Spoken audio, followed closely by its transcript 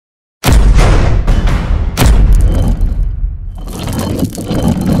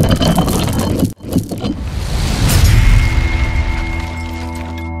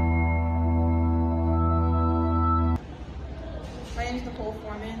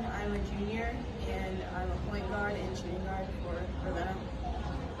I'm a junior, and I'm a point guard and shooting guard for Ravenna.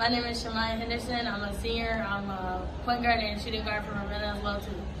 My name is Shamyah Henderson. I'm a senior. I'm a point guard and shooting guard for Ravenna as well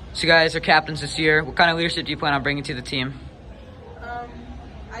too. So you guys are captains this year. What kind of leadership do you plan on bringing to the team?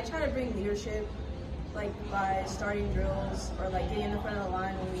 I try to bring leadership, like by starting drills or like getting in the front of the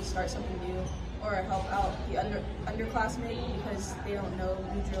line when we start something new, or help out the underclassmen because they don't know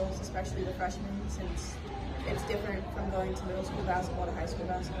new drills, especially the freshmen, since it's different from going to middle school basketball to high school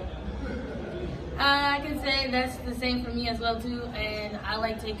basketball. I can say that's the same for me as well too, and I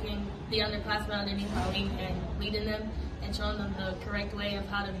like taking the underclassmen underneath my wing and leading them and showing them the correct way of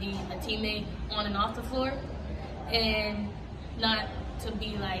how to be a teammate on and off the floor, and not to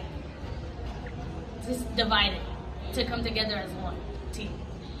be like just divided, to come together as one team.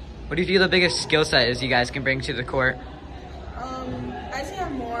 What do you feel the biggest skill set is you guys can bring to the court? I say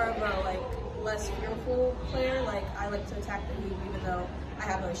I'm more of a less fearful player. Like I like to attack the hoop even though I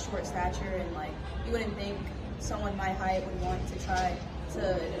have a short stature, and like you wouldn't think someone my height would want to try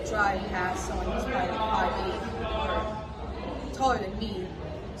to drive past someone who's probably like 5'8" or taller than me.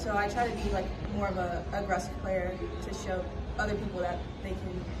 So I try to be like more of a aggressive player to show other people that they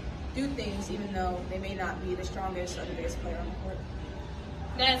can do things even though they may not be the strongest or the biggest player on the court.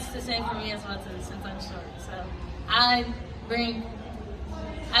 That's the same for me as well too, since I'm short. So I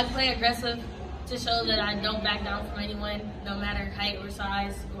play aggressive to show that I don't back down from anyone, no matter height or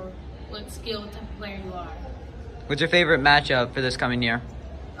size or what skill type of player you are. What's your favorite matchup for this coming year?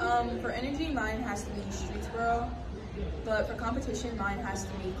 For energy, mine has to be Streetsboro, but for competition, mine has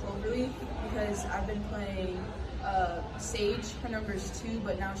to be Cloverleaf because I've been playing Sage. Her number's 2,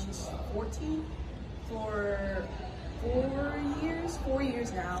 but now she's 14 for 4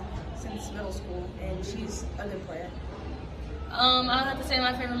 years now, since middle school, and she's a good player. I'll have to say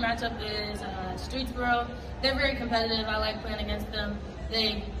my favorite matchup is Streetsboro. They're very competitive. I like playing against them.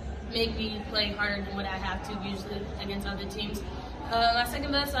 They make me play harder than what I have to usually against other teams. My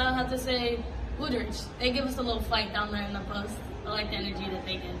second best, I'll have to say Woodridge. They give us a little fight down there in the post. I like the energy that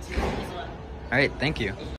they give too as well. All right, thank you.